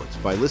of sports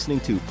by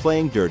listening to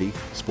Playing Dirty: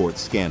 Sports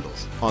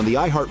Scandals on the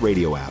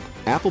iHeartRadio app,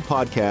 Apple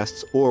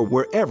Podcasts, or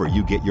wherever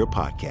you get your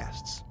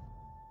podcasts.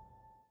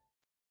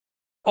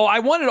 Oh, I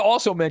wanted to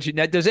also mention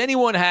that, does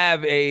anyone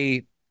have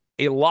a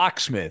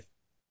locksmith?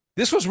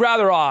 This was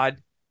rather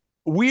odd.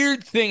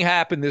 Weird thing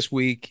happened this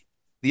week,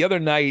 the other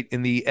night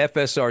in the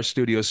FSR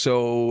studio.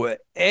 So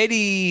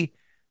Eddie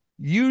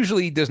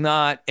usually does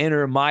not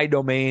enter my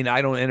domain.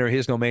 I don't enter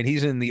his domain.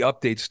 He's in the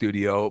update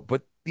studio.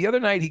 But the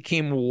other night he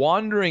came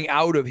wandering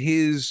out of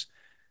his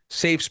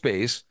safe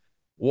space,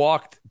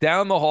 walked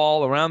down the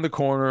hall, around the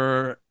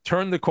corner,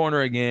 turned the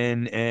corner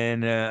again,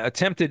 and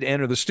attempted to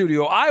enter the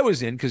studio I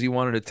was in because he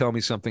wanted to tell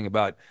me something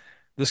about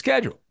the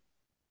schedule.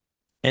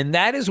 And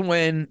that is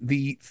when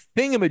the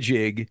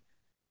thingamajig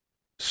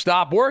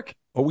stopped working,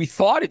 or we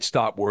thought it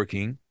stopped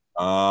working.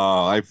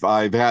 Oh,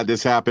 I've had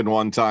this happen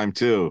one time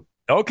too.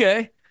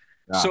 Okay.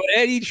 Yeah. So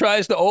Eddie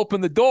tries to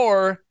open the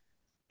door,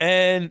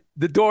 and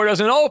the door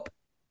doesn't open.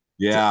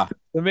 Yeah.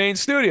 The main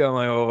studio. I'm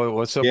like, oh,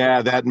 what's up?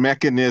 Yeah, that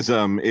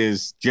mechanism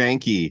is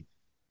janky.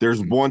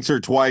 There's once or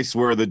twice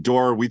where the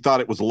door, we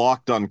thought it was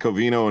locked on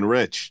Covino and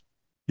Rich.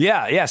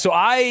 Yeah. So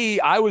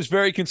I was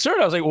very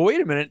concerned. I was like, well, wait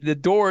a minute. The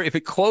door, if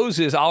it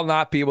closes, I'll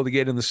not be able to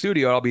get in the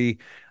studio. I'll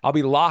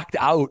be locked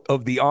out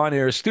of the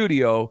on-air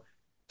studio.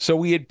 So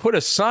we had put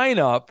a sign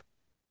up,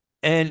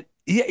 and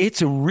yeah,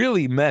 it's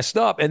really messed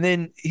up. And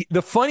then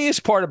the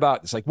funniest part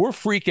about this, like, we're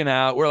freaking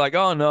out. We're like,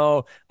 oh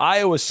no.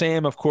 Iowa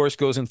Sam, of course,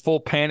 goes in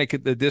full Panic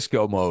at the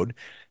Disco mode.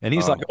 And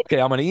he's like,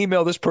 okay, I'm going to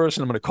email this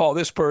person. I'm going to call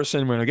this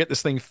person. We're going to get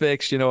this thing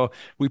fixed. You know,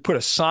 we put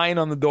a sign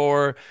on the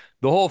door,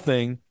 the whole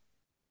thing.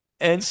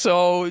 And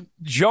so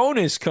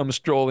Jonas comes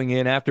strolling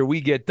in after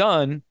we get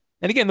done.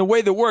 And again, the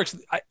way that works,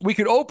 we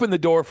could open the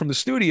door from the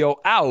studio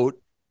out,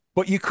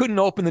 but you couldn't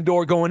open the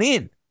door going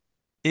in.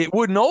 It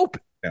wouldn't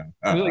open.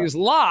 Yeah. It was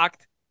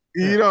locked.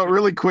 You know,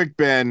 really quick,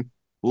 Ben,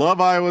 love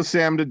Iowa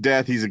Sam to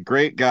death. He's a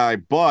great guy,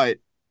 but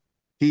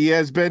he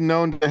has been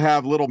known to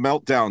have little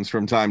meltdowns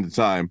from time to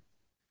time.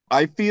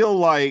 I feel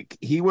like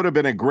he would have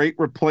been a great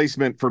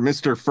replacement for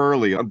Mr.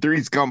 Furley on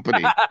Three's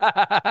Company.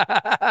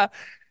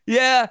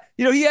 Yeah,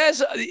 you know,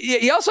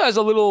 he also has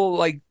a little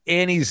like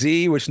Annie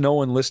Z, which no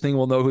one listening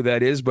will know who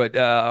that is, but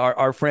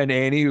our friend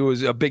Annie, who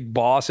was a big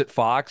boss at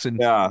Fox, and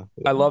yeah,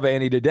 I love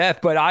Annie to death.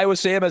 But Iowa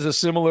Sam has a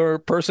similar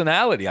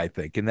personality, I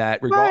think, in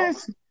that regard.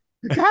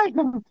 Guys,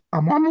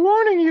 I'm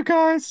warning you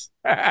guys.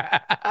 Anyway,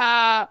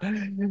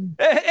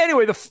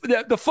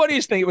 the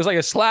funniest thing, it was like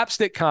a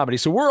slapstick comedy.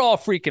 So we're all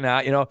freaking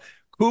out,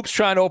 Coop's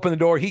trying to open the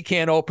door. He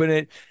can't open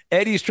it.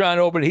 Eddie's trying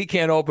to open it. He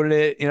can't open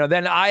it.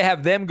 Then I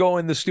have them go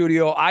in the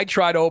studio. I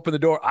try to open the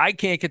door. I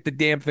can't get the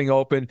damn thing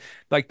open.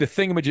 Like the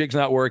thingamajig's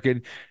not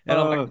working. And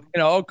I'm like,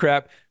 oh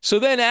crap. So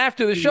then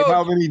after the show.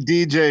 How many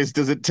DJs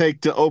does it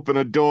take to open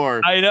a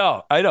door? I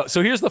know.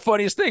 So here's the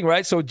funniest thing,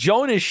 right? So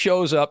Jonas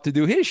shows up to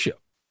do his show.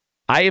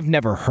 I have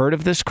never heard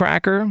of this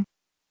cracker.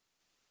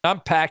 I'm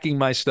packing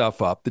my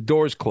stuff up. The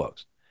door's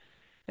closed.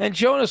 And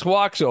Jonas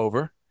walks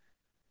over.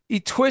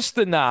 He twists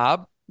the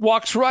knob,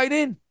 walks right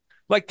in.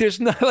 Like there's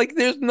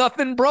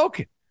nothing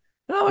broken.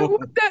 And I'm like,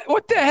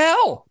 what the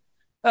hell?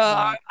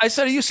 I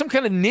said, are you some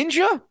kind of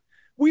ninja?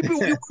 We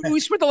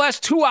spent the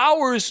last 2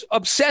 hours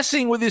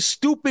obsessing with this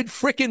stupid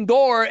freaking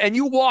door, and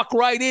you walk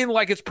right in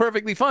like it's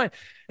perfectly fine.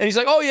 And he's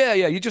like, oh, yeah.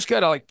 You just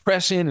got to like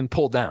press in and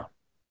pull down.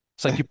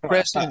 It's like you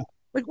press in.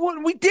 Like,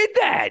 what? We did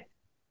that.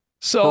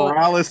 So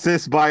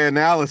paralysis by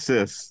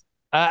analysis.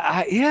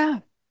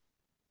 Yeah.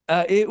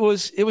 It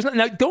was not.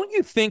 Now, don't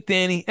you think,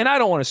 Danny, and I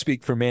don't want to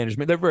speak for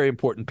management. They're very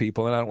important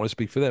people, and I don't want to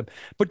speak for them.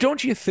 But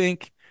don't you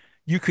think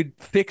you could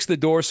fix the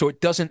door so it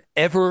doesn't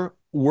ever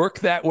work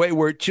that way,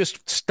 where it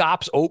just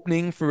stops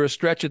opening for a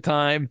stretch of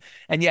time,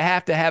 and you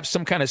have to have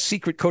some kind of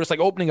secret code? It's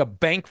like opening a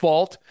bank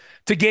vault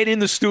to get in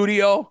the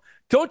studio.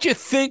 Don't you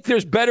think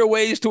there's better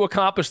ways to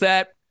accomplish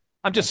that?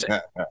 I'm just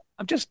saying.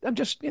 I'm just,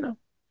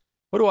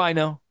 what do I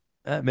know?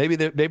 Maybe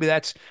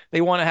that's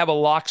they want to have a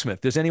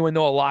locksmith. Does anyone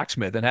know a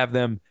locksmith and have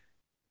them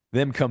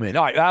come in?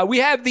 All right, we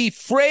have the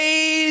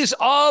phrase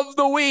of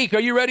the week. Are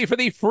you ready for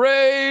the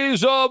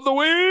phrase of the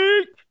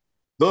week?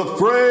 The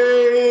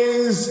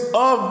phrase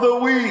of the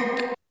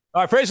week.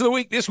 All right, phrase of the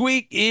week this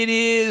week. It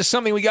is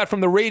something we got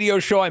from the radio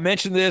show. I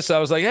mentioned this. I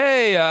was like,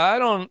 hey, I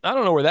don't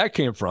know where that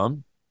came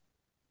from.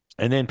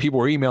 And then people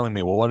were emailing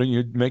me, well, why don't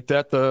you make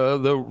that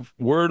the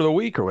word of the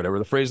week or whatever,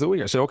 the phrase of the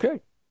week? I said, okay.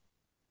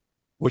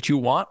 What you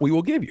want, we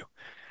will give you.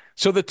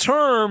 So the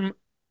term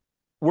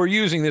we're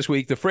using this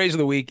week, the phrase of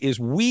the week,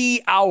 is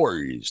wee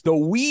hours, the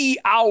wee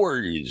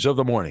hours of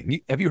the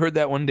morning. Have you heard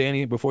that one,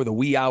 Danny, before, the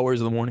wee hours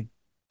of the morning?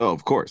 Oh,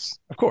 of course.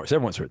 Of course,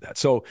 everyone's heard that.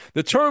 So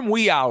the term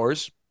wee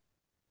hours,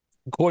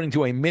 according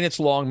to a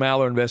minutes-long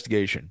Maller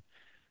investigation,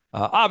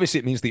 obviously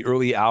it means the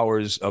early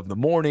hours of the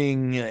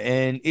morning,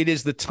 and it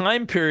is the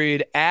time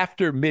period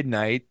after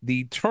midnight.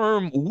 The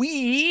term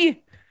wee, of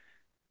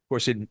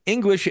course, in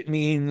English, it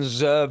means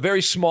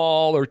very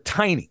small or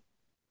tiny.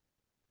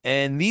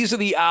 And these are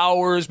the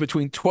hours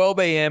between 12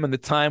 a.m. and the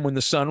time when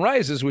the sun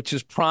rises, which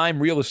is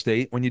prime real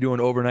estate when you do an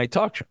overnight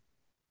talk show.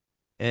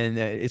 And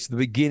it's the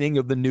beginning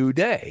of the new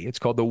day. It's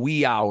called the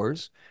wee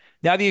hours.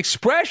 Now, the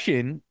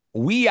expression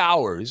wee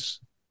hours,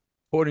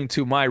 according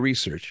to my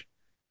research,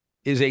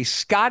 is a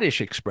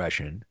Scottish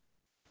expression.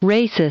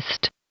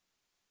 Racist.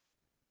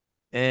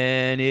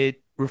 And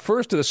it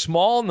refers to the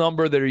small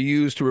number that are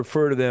used to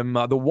refer to them,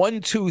 the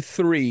 1, 2,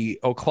 3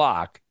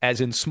 o'clock,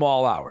 as in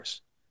small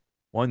hours.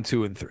 1,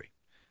 2, and 3.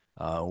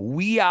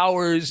 Wee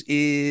hours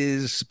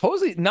is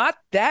supposedly not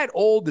that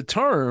old a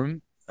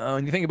term.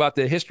 When you think about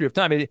the history of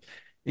time, it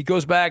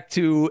goes back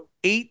to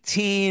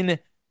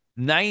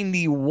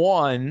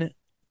 1891,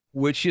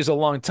 which is a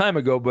long time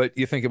ago, but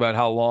you think about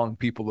how long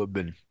people have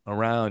been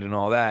around and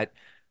all that.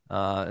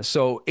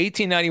 So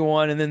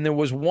 1891, and then there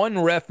was one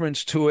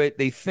reference to it.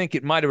 They think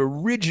it might have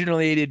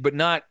originated but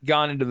not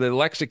gone into the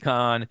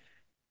lexicon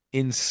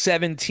in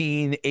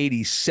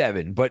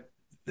 1787, but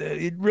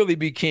it really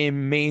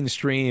became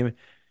mainstream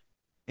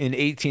in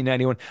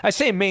 1891. I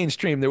say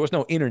mainstream, there was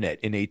no internet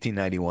in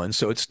 1891,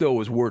 so it still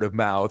was word of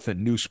mouth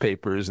and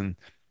newspapers and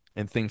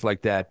things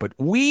like that. But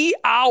wee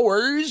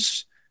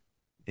hours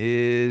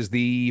is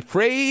the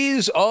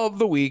phrase of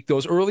the week,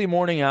 those early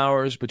morning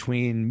hours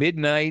between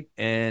midnight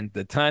and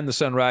the time the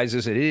sun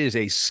rises. It is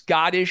a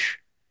Scottish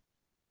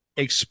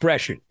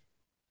expression,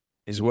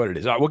 is what it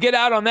is. All right, we'll get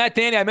out on that,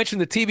 Danny. I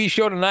mentioned the TV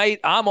show tonight.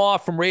 I'm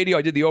off from radio.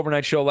 I did the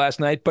overnight show last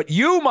night. But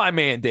you, my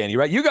man, Danny,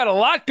 right? You got a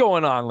lot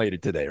going on later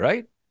today,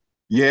 right?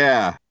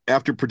 Yeah.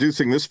 After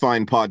producing this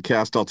fine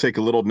podcast, I'll take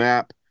a little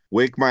nap,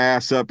 wake my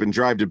ass up, and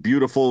drive to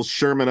beautiful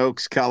Sherman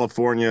Oaks,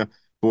 California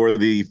for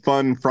the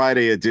fun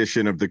Friday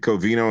edition of the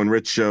Covino and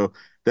Rich Show.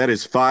 That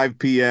is 5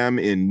 p.m.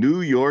 in New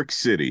York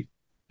City.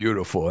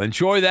 Beautiful.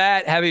 Enjoy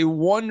that. Have a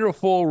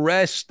wonderful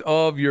rest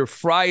of your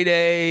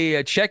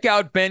Friday. Check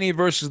out Benny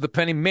versus the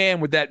Penny. Man,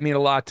 would that mean a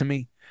lot to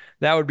me.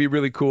 That would be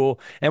really cool.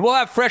 And we'll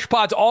have fresh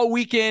pods all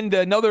weekend.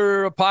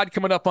 Another pod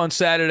coming up on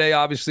Saturday.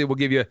 Obviously, we'll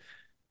give you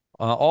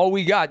all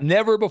we got.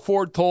 Never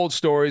before told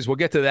stories. We'll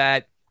get to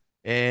that.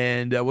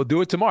 And we'll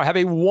do it tomorrow. Have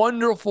a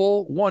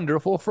wonderful,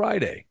 wonderful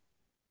Friday.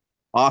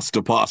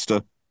 Pasta.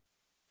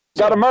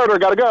 Got a murder.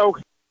 Got to go.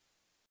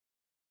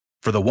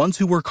 For the ones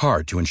who work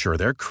hard to ensure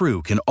their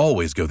crew can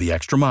always go the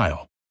extra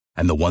mile,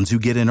 and the ones who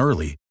get in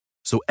early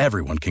so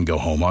everyone can go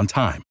home on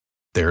time,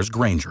 there's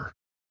Grainger,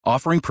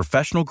 offering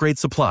professional-grade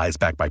supplies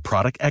backed by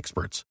product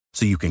experts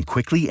so you can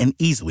quickly and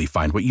easily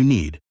find what you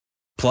need.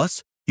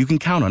 Plus, you can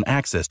count on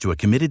access to a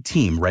committed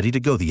team ready to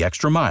go the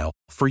extra mile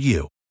for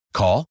you.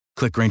 Call,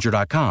 click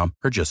Grainger.com,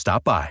 or just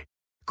stop by.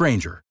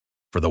 Grainger,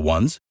 for the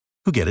ones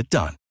who get it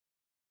done.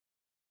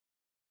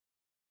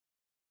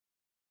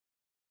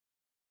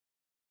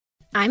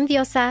 I'm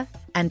Diosa.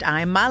 And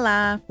I'm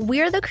Mala.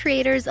 We're the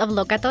creators of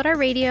Locatora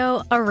Radio,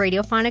 a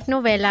radiophonic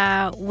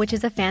novela, which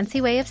is a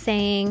fancy way of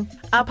saying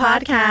a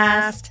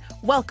podcast.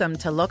 Welcome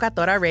to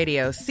Locatora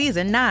Radio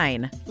Season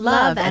 9.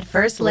 Love at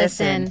First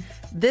Listen.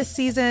 This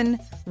season,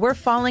 we're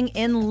falling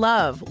in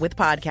love with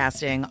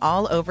podcasting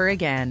all over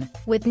again.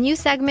 With new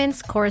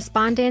segments,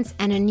 correspondence,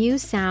 and a new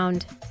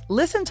sound.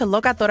 Listen to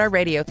Locatora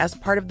Radio as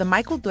part of the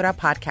Michael Dura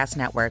Podcast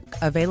Network.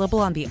 Available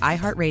on the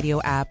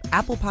iHeartRadio app,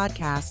 Apple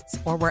Podcasts,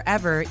 or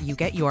wherever you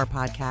get your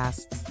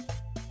podcasts.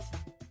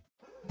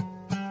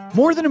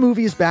 More Than a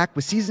Movie is back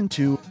with Season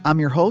 2. I'm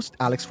your host,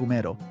 Alex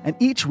Fumero. And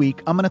each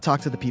week, I'm going to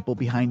talk to the people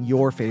behind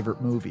your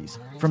favorite movies.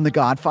 From The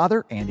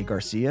Godfather, Andy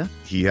Garcia.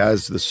 He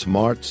has the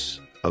smarts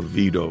of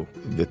Vito,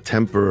 the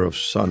temper of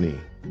Sonny,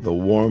 the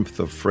warmth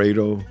of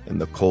Fredo,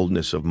 and the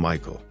coldness of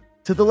Michael.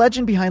 To the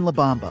legend behind La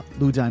Bamba,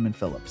 Lou Diamond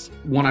Phillips.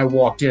 When I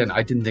walked in,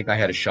 I didn't think I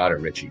had a shot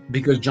at Richie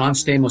because John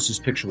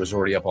Stamos' picture was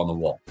already up on the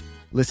wall.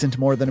 Listen to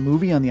More Than a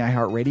Movie on the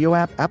iHeartRadio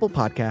app, Apple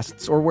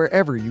Podcasts, or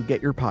wherever you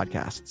get your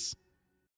podcasts.